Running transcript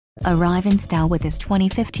Arrive in style with this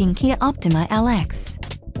 2015 Kia Optima LX.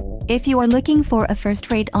 If you are looking for a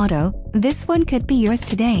first-rate auto, this one could be yours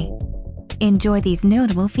today. Enjoy these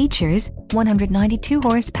notable features: 192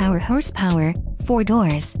 horsepower, 4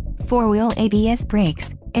 doors, 4-wheel ABS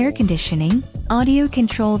brakes, air conditioning, audio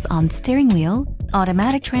controls on steering wheel,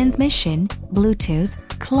 automatic transmission, Bluetooth,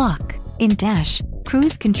 clock, in-dash,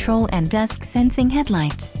 cruise control and dusk sensing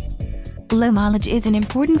headlights. Low mileage is an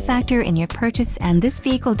important factor in your purchase, and this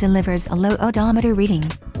vehicle delivers a low odometer reading.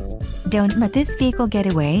 Don't let this vehicle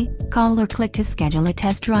get away. Call or click to schedule a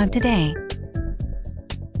test drive today.